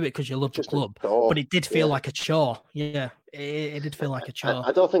 you do it because you love the club, but it did feel like a chore. Yeah, it did feel like a chore.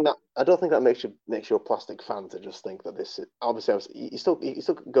 I don't think that makes you a plastic fan to just think that this is, obviously you still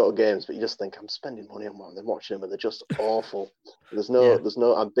go to games, but you just think I'm spending money on one. They're watching them and they're just awful. There's no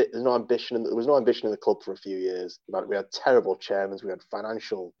ambition. There was no ambition in the club for a few years. We had terrible chairmen. We had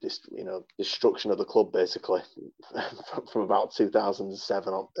financial destruction of the club basically from about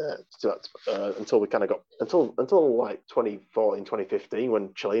 2007 on, until we kind of got until like 2014, 2015 when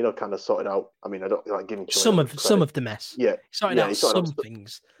Cellino kind of sorted out. I mean, I don't like giving Cellino some of the mess. Yeah, sorted out some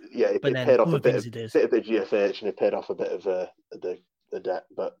things. Yeah, he paid off a bit of the GFH and he paid off a bit of the debt.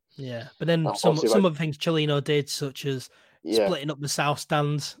 But yeah, but then some of the things Cellino did, such as splitting up the south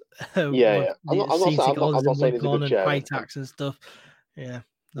stands. I'm not saying he's a good chair. Pay tax and stuff. Yeah.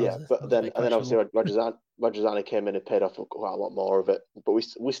 But then obviously Rajazani came in and paid off quite a lot more of it. But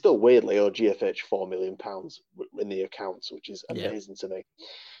we still weirdly owe GFH £4 million in the accounts, which is amazing to me.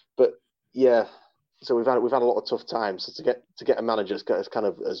 But yeah, so we've had a lot of tough times. So to get a manager as kind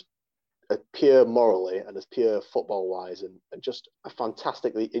of as pure morally and as pure football wise and just a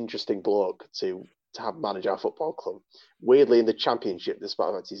fantastically interesting bloke to have manage our football club. Weirdly in the Championship,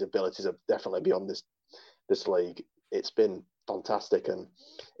 despite his abilities are definitely beyond this league, it's been fantastic, and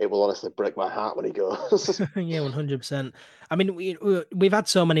it will honestly break my heart when he goes. Yeah, 100%. I mean, we've had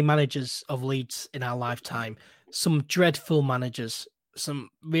so many managers of Leeds in our lifetime. Some dreadful managers, some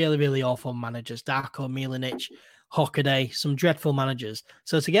really, really awful managers. Darko Milanic, Hockaday, some dreadful managers.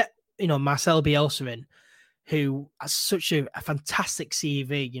 So to get Marcel Bielsa in, who has such a fantastic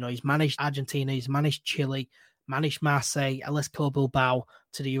CV. He's managed Argentina, he's managed Chile, managed Marseille, Athletic Bilbao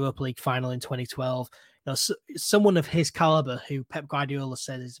to the Europa League final in 2012. Someone of his caliber, who Pep Guardiola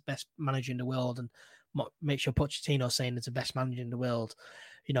said is the best manager in the world, and make sure Pochettino saying is the best manager in the world.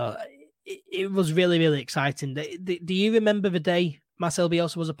 It was really, really exciting. Do you remember the day Marcel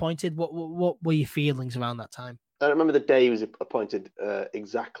Bielsa was appointed? What were your feelings around that time? I remember the day he was appointed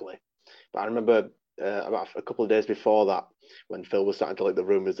exactly, but I remember about a couple of days before that, when Phil was starting to like the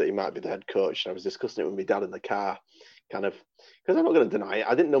rumours that he might be the head coach, and I was discussing it with my dad in the car, kind of, because I'm not going to deny it.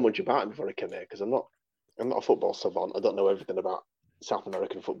 I didn't know much about him before I came here, because I'm not a football savant. I don't know everything about South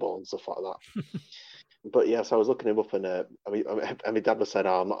American football and stuff like that. But yes, I was looking him up, and my dad was saying,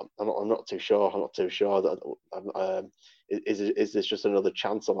 "Oh, I'm not too sure. I'm not too sure. Is this just another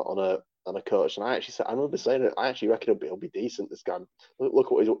chance on a coach?" And I remember saying it. I actually reckon he'll be decent. This guy. Look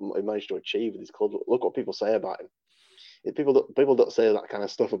what he managed to achieve with his club. Look what people say about him. People don't say that kind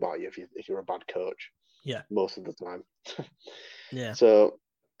of stuff about you if you're a bad coach. Yeah, most of the time. Yeah. So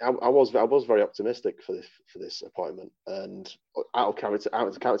I was very optimistic for this appointment, and out of character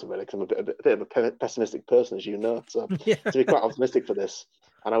really, because I'm a bit of a pessimistic person, as you know. So yeah. To be quite optimistic for this,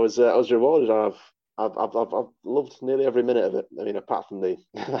 and I was rewarded. I've loved nearly every minute of it. I mean, apart from the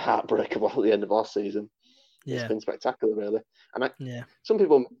heartbreak at the end of last season, It's been spectacular, really. And some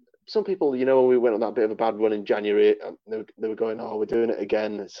people, when we went on that bit of a bad run in January, they were going, "Oh, we're doing it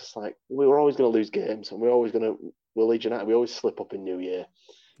again." It's just like, we were always going to lose games, and we're Leeds United. We always slip up in New Year.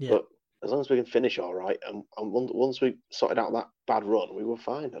 Yeah. But as long as we can finish all right, and once we sorted out that bad run, we were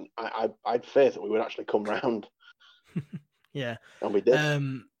fine. And I had faith that we would actually come round. Yeah. And we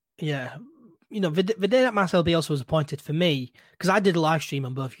did. Yeah. The day that Marcel Bielsa was appointed, for me, because I did a live stream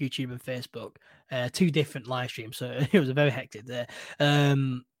on both YouTube and Facebook, 2 different live streams, so it was a very hectic day.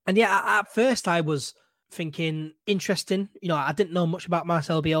 And at first I was thinking, interesting. I didn't know much about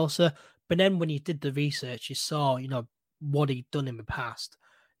Marcel Bielsa, but then when you did the research, you saw, what he'd done in the past.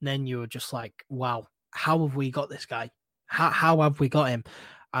 And then you were just like, wow, how have we got this guy? How have we got him?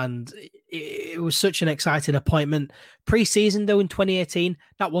 And it was such an exciting appointment. Pre-season, though, in 2018,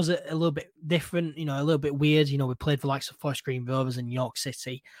 that was a little bit different, a little bit weird. We played for likes of Forest Green Rovers and York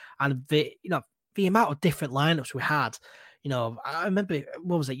City. And the amount of different lineups we had, I remember,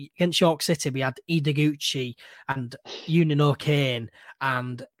 what was it? Against York City, we had Ideguchi and Union O'Kane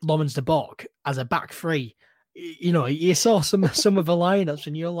and Lawrence de Bock as a back three. You saw some of the lineups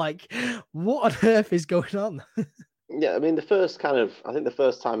and you're like, what on earth is going on? Yeah, I mean, the first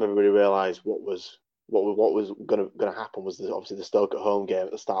time everybody realised what was going to happen was obviously the Stoke at home game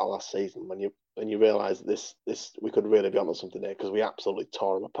at the start of last season, when you realised this we could really be onto something there, because we absolutely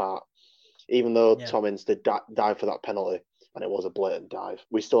tore them apart. Even though Tom Ince did dive for that penalty, and it was a blatant dive,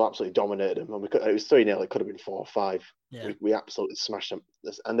 we still absolutely dominated them. And it was 3-0. It could have been 4 or 5. Yeah. We absolutely smashed them,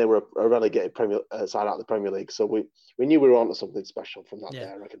 and they were a relegated side out of the Premier League. So we knew we were onto something special from that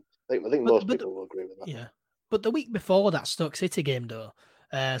day. I reckon. I think most people will agree with that. Yeah. But the week before that Stoke City game, though,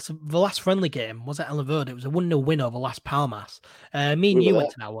 so the last friendly game was at Elland Road. It was a 1-0 win over Las Palmas. Me and you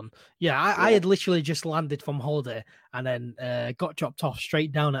went to that one. Yeah, I had literally just landed from holiday and then got dropped off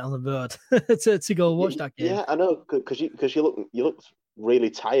straight down at Elland Road to go watch that game. Yeah, I know, because you look really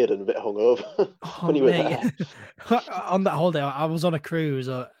tired and a bit hungover when you were there. On that holiday, I was on a cruise,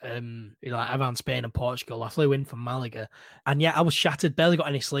 around Spain and Portugal. I flew in from Malaga, and I was shattered, barely got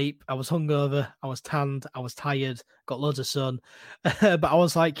any sleep. I was hungover, I was tanned, I was tired, got loads of sun, but I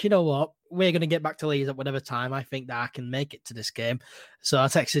was like, you know what? We're going to get back to Leeds at whatever time I think that I can make it to this game. So I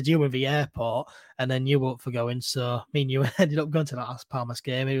texted you in the airport, and then you were up for going. So me and you ended up going to that Las Palmas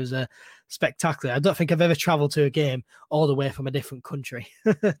game. It was spectacular. I don't think I've ever travelled to a game all the way from a different country.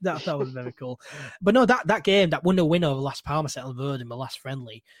 that was very cool. But no, that game, that 1-0 win over Las Palmas at Elland Road in the last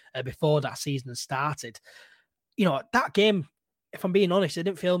friendly before that season started, that game, if I'm being honest, it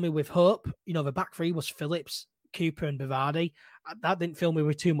didn't fill me with hope. The back three was Phillips, Cooper and Bavardi. That didn't fill me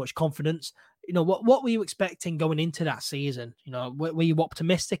with too much confidence. What were you expecting going into that season? Were you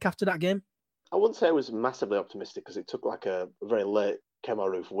optimistic after that game? I wouldn't say I was massively optimistic, because it took like a very late Kemar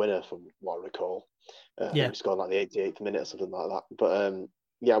Roof winner, from what I recall. He scored like the 88th minute or something like that. But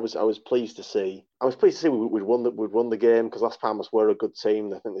I was pleased to see. We'd won the game, because Las Palmas were a good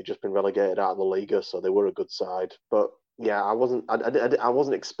team. I think they'd just been relegated out of the Liga, so they were a good side. But yeah, I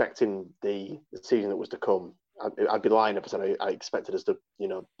wasn't expecting the season that was to come. I'd be lying if I said I expected us to,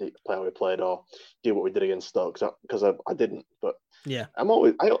 play how we played or do what we did against Stoke, because I didn't. But yeah, I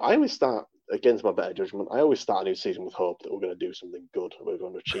always start, against my better judgment, I always start a new season with hope that we're going to do something good, we're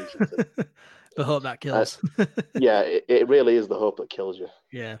going to achieve something. The hope that kills. It really is the hope that kills you.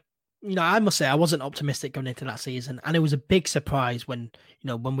 Yeah. I must say I wasn't optimistic going into that season, and it was a big surprise when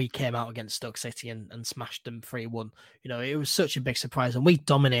we came out against Stoke City and smashed them 3-1. It was such a big surprise, and we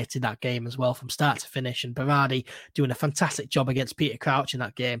dominated that game as well from start to finish. And Berardi doing a fantastic job against Peter Crouch in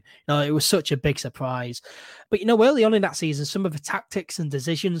that game. It was such a big surprise. But early on in that season, some of the tactics and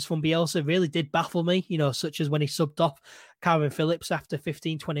decisions from Bielsa really did baffle me. Such as when he subbed off Calvin Phillips after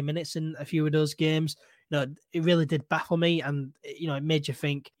 15, 20 minutes in a few of those games. It really did baffle me, and it made you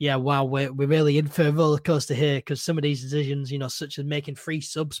think, yeah, wow, we're really in for a roller coaster here, because some of these decisions, such as making 3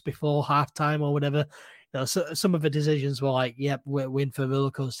 subs before halftime or whatever, so some of the decisions were like, yep, we're in for a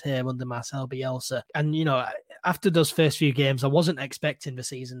roller coaster here under Marcel Bielsa. And after those first few games, I wasn't expecting the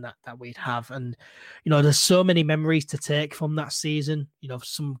season that we'd have, and there's so many memories to take from that season.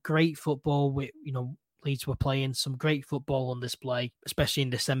 Some great football with Leeds were playing some great football on display, especially in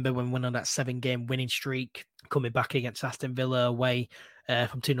December when we went on that 7-game winning streak, coming back against Aston Villa away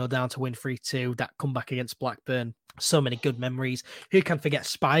from 2-0 down to win 3-2, that comeback against Blackburn. So many good memories. Who can forget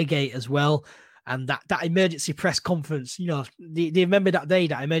Spygate as well? And that emergency press conference, do you remember that day,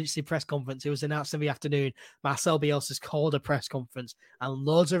 that emergency press conference? It was announced in the afternoon. Marcel Bielsa's called a press conference, and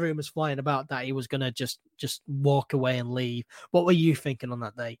loads of rumours flying about that he was going to just walk away and leave. What were you thinking on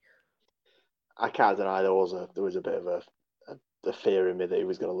that day? I can't deny there was a bit of a fear in me that he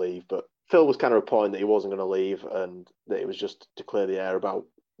was going to leave, but Phil was kind of reporting that he wasn't going to leave and that it was just to clear the air about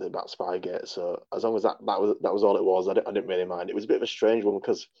Spygate. So as long as that was all it was, I didn't really mind. It was a bit of a strange one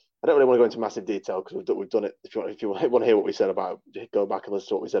because I don't really want to go into massive detail because we've done it. If you want to hear what we said about it, go back and listen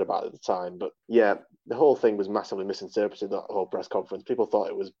to what we said about it at the time. But yeah, the whole thing was massively misinterpreted, that whole press conference. People thought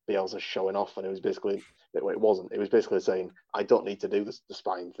it was Bielsa showing off, and it was basically, it wasn't. It was basically saying, I don't need to do the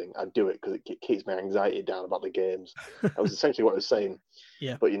spying thing. I do it because it keeps my anxiety down about the games. That was essentially what it was saying.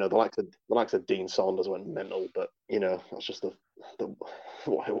 Yeah. But the likes of Dean Saunders went mental. But that's just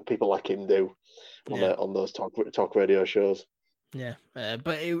what people like him do on those talk radio shows. Yeah,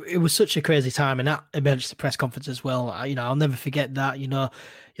 but it was such a crazy time, and that emergency press conference as well. I'll never forget that. You're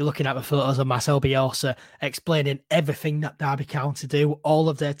looking at the photos of Marcel Bielsa explaining everything that Derby County do, all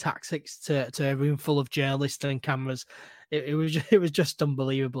of their tactics to a room full of journalists and cameras. It was just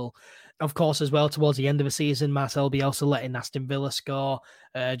unbelievable. Of course, as well, towards the end of the season, Marcel Bielsa letting Aston Villa score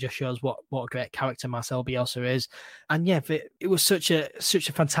just shows what a great character Marcel Bielsa is. And yeah, it was such a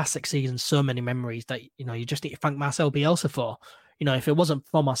fantastic season, so many memories that you just need to thank Marcel Bielsa for. If it wasn't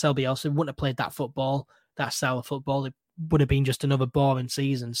for Marcel Bielsa, we wouldn't have played that football, that style of football. It would have been just another boring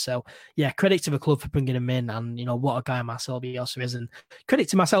season. So yeah, credit to the club for bringing him in, and what a guy Marcel Bielsa is, and credit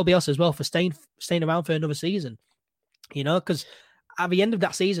to Marcel Bielsa as well for staying around for another season. Because at the end of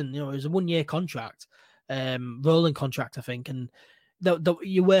that season, it was a 1-year contract, rolling contract, I think, and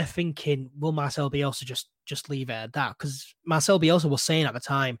you were thinking, will Marcel Bielsa just leave it at that? Because Marcel Bielsa was saying at the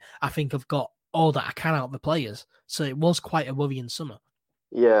time, I think I've got all that I can out of the players. So it was quite a worrying summer.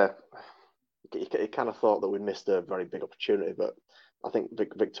 Yeah, you kind of thought that we missed a very big opportunity, but I think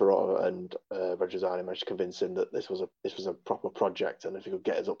Victor Orta and Regjazani managed to convince him that this was a proper project, and if he could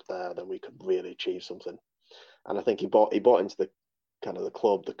get us up there, then we could really achieve something. And I think he bought into the kind of the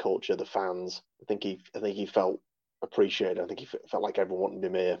club, the culture, the fans. I think he felt appreciated. I think he felt like everyone wanted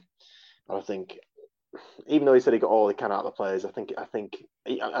him here. And I think, even though he said he got all he can out of the players, I think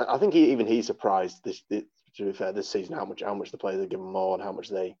he's surprised to be fair, this season how much the players are given more and how much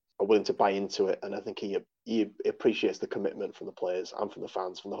they are willing to buy into it. And I think he appreciates the commitment from the players and from the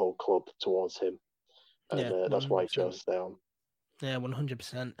fans, from the whole club towards him. And that's why he chose to stay on. Yeah,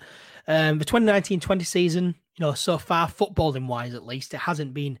 100%. The 2019-20 season, so far, footballing wise at least, it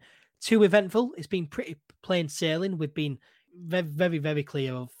hasn't been too eventful. It's been pretty plain sailing. We've been very, very, very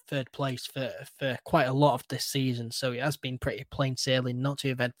clear of third place for quite a lot of this season. So it has been pretty plain sailing, not too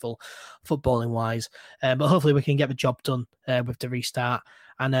eventful footballing wise. But hopefully we can get the job done with the restart.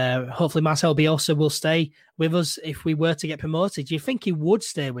 And hopefully Marcel Bielsa will stay with us if we were to get promoted. Do you think he would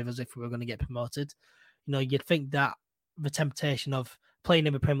stay with us if we were going to get promoted? You'd think that the temptation of playing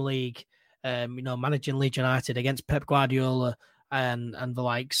in the Premier League, managing Leeds United against Pep Guardiola and the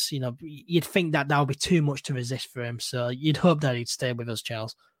likes, you'd think that would be too much to resist for him. So you'd hope that he'd stay with us,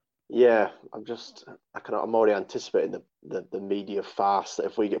 Charles. Yeah, I'm already anticipating the media farce that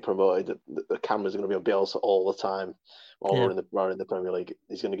if we get promoted, the camera's going to be on Bielsa all the time while we're in the Premier League.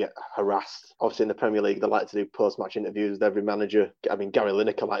 He's going to get harassed. Obviously, in the Premier League, they like to do post-match interviews with every manager. I mean, Gary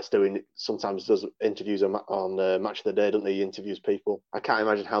Lineker sometimes does interviews on Match of the Day, doesn't he? He interviews people. I can't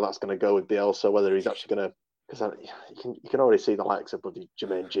imagine how that's going to go with Bielsa, whether he's actually going to, because you can already see the likes of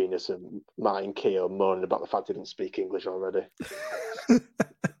Jermaine Genius and Martin Keough moaning about the fact he didn't speak English already.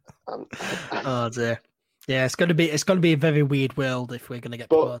 Oh dear. Yeah, it's gonna be a very weird world if we're gonna get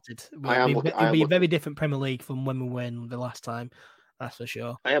But promoted. I am looking. I It'll am be a looking. very different Premier League from when we won the last time. That's for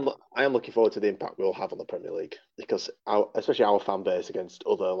sure. I am looking forward to the impact we'll have on the Premier League because especially our fan base against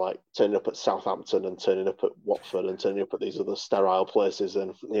other like turning up at Southampton and turning up at Watford and turning up at these other sterile places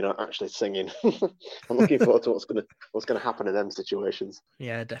and actually singing. I'm looking forward to what's gonna happen in them situations.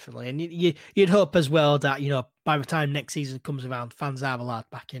 Yeah, definitely. And you'd hope as well that by the time next season comes around, fans are allowed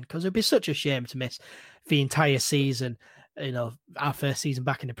back in because it'd be such a shame to miss the entire season. Our first season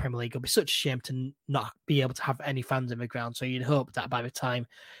back in the Premier League, it'll be such a shame to not be able to have any fans in the ground. So you'd hope that by the time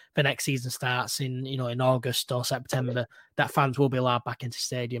the next season starts in August or September, that fans will be allowed back into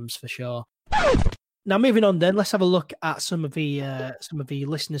stadiums for sure. Now, moving on, then let's have a look at some of the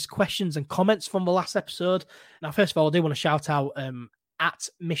listeners' questions and comments from the last episode. Now, first of all, I do want to shout out at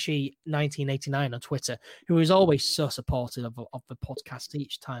Mishi1989 on Twitter, who is always so supportive of the podcast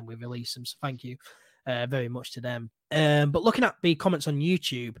each time we release them. So thank you very much to them. But looking at the comments on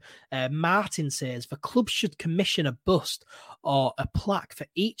YouTube, Martin says the club should commission a bust or a plaque for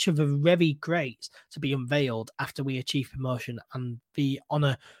each of the very greats to be unveiled after we achieve promotion, and the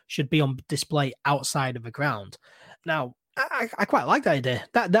honour should be on display outside of the ground. Now, I quite like that idea.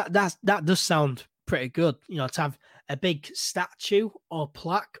 That does sound pretty good. To have a big statue or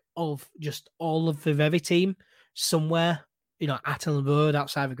plaque of just all of the very team somewhere, at Ellen Road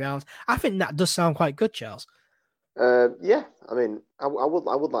outside the grounds. I think that does sound quite good, Charles. Yeah, I mean, I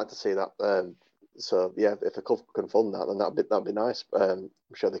would like to see that. So yeah, if the club can fund that, then that'd be nice. I'm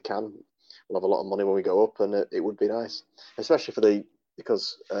sure they can. We'll have a lot of money when we go up, and it would be nice, especially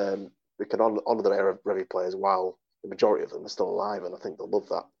because we can honour the Revy players while the majority of them are still alive, and I think they'll love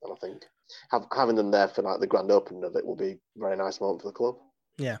that. And I think having them there for like the grand opening of it will be a very nice moment for the club.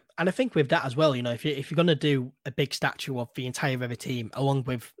 Yeah, and I think with that as well, if you're going to do a big statue of the entire Revy team along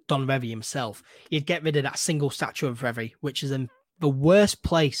with Don Revy himself, you'd get rid of that single statue of Revy, which is in the worst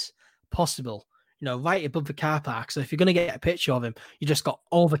place possible, right above the car park. So if you're going to get a picture of him, you just got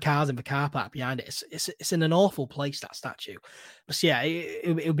all the cars in the car park behind it. It's in an awful place, that statue. But yeah,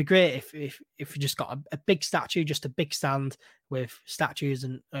 it would be great if you just got a big statue, just a big stand with statues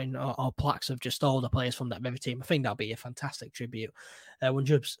and or plaques of just all the players from that Revy team. I think that'll be a fantastic tribute,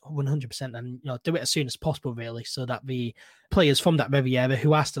 100%, and do it as soon as possible, really, so that the players from that Revy era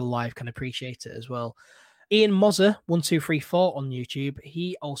who are still alive can appreciate it as well. Ian Mozzer 1234 on YouTube,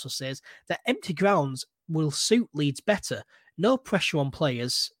 he also says that empty grounds will suit Leeds better. No pressure on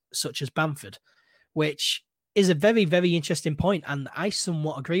players such as Bamford, which is a very, very interesting point, and I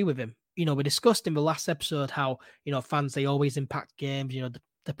somewhat agree with him. We discussed in the last episode how fans, they always impact games.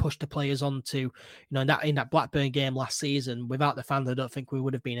 They push the players on to, in that Blackburn game last season. Without the fans, I don't think we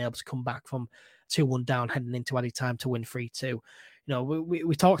would have been able to come back from 2-1 down heading into added time to win 3-2.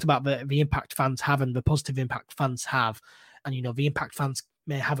 We talked about the impact fans have and the positive impact fans have, and the impact fans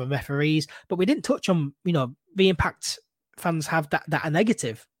may have on referees, but we didn't touch on the impact fans have that are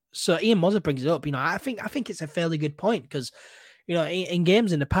negative. So Ian Mozzer brings it up. I think it's a fairly good point because in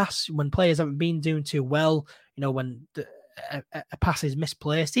games in the past when players haven't been doing too well, when a pass is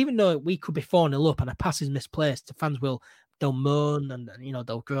misplaced, even though we could be 4-0 up and a pass is misplaced, the fans they'll moan and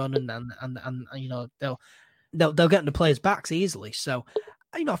they'll groan and they'll get the players' backs easily. So,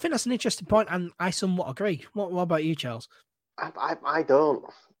 I think that's an interesting point, and I somewhat agree. What about you, Charles? I don't.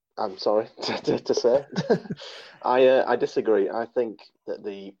 I'm sorry to say. I disagree. I think that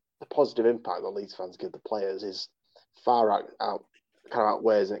the positive impact that Leeds fans give the players is far out kind of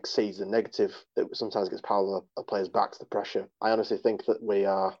outweighs and exceeds the negative that sometimes gets piled on the players' backs, the pressure. I honestly think that we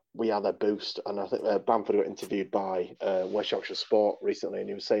are their boost, and I think Bamford got interviewed by West Yorkshire Sport recently, and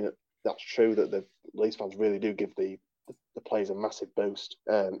he was saying that that's true, that the Leeds fans really do give the players a massive boost,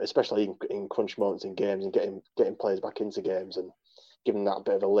 especially in crunch moments in games and getting players back into games and giving that a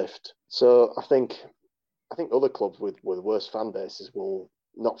bit of a lift. So I think other clubs with worse fan bases will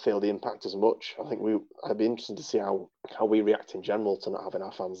not feel the impact as much. I think I'd be interested to see how we react in general to not having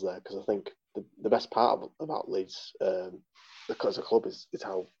our fans there, because I think the best part about Leeds as a club is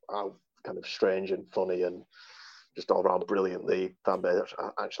how kind of strange and funny and just all around brilliant the fan base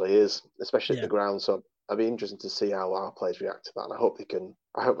actually is, especially at the ground. So I'd be interested to see how our players react to that, and I hope they can.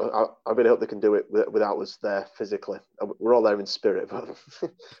 I really hope they can do it without us there physically. We're all there in spirit, but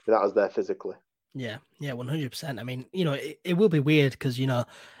without us there physically. Yeah, 100%. I mean, it will be weird because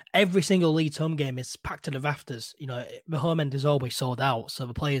every single Leeds home game is packed to the rafters. The home end is always sold out, so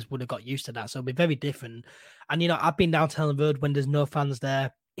the players would have got used to that. So it'll be very different. And I've been down to Ellen Road when there's no fans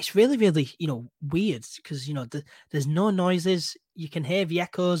there. It's really, really, weird because, there's no noises. You can hear the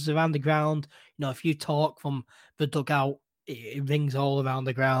echoes around the ground. If you talk from the dugout, it rings all around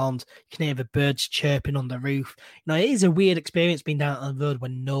the ground. You can hear the birds chirping on the roof. It is a weird experience being down on the road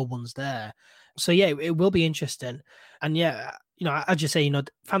when no one's there. So yeah, it will be interesting. And yeah, I just say,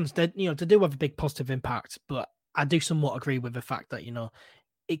 fans, they do have a big positive impact, but I do somewhat agree with the fact that,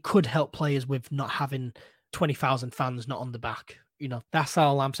 it could help players with not having 20,000 fans not on the back. That's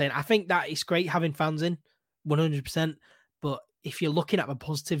all I'm saying. I think that it's great having fans in 100%, but if you're looking at the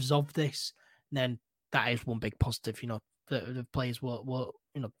positives of this, then that is one big positive, the players will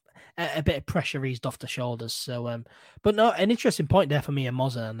a bit of pressure eased off the shoulders. So, but no, an interesting point there for me and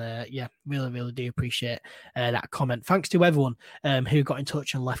Mozza, and yeah, really do appreciate that comment. Thanks to everyone who got in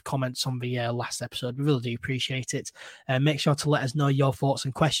touch and left comments on the last episode. We really do appreciate it. Make sure to let us know your thoughts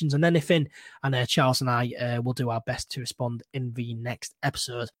and questions and anything, and Charles and I will do our best to respond in the next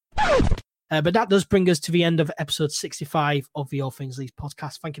episode. But that does bring us to the end of episode 65 of the All Things Leeds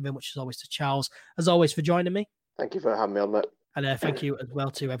podcast. Thank you very much, as always, to Charles, as always, for joining me. Thank you for having me on, mate. And thank you as well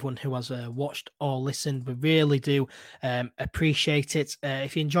to everyone who has watched or listened. We really do appreciate it.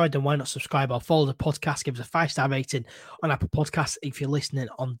 If you enjoyed, then why not subscribe or follow the podcast? Give us a 5-star rating on Apple Podcasts if you're listening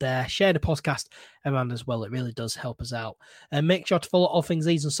on there. Share the podcast around as well. It really does help us out. Make sure to follow All Things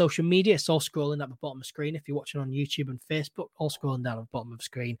Leeds on social media. It's all scrolling at the bottom of the screen. If you're watching on YouTube and Facebook, all scrolling down at the bottom of the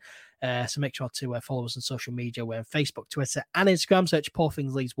screen. So make sure to follow us on social media. We're on Facebook, Twitter, and Instagram. Search Poor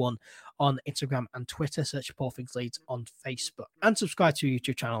Things Leeds 1 on Instagram and Twitter. Search Poor Things Leeds on Facebook. And subscribe to our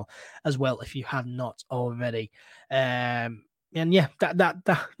YouTube channel as well if you have not already. And yeah,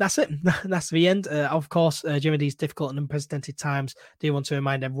 that's it. That's the end. Of course, during these difficult and unprecedented times, do want to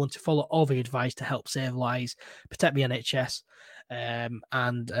remind everyone to follow all the advice to help save lives, protect the NHS,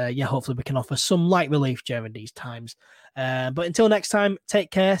 and yeah, hopefully we can offer some light relief during these times. But until next time,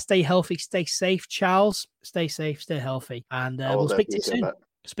 take care, stay healthy, stay safe. Charles, stay safe, stay healthy, and we'll speak to you soon.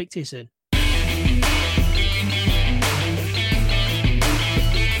 Speak to you soon.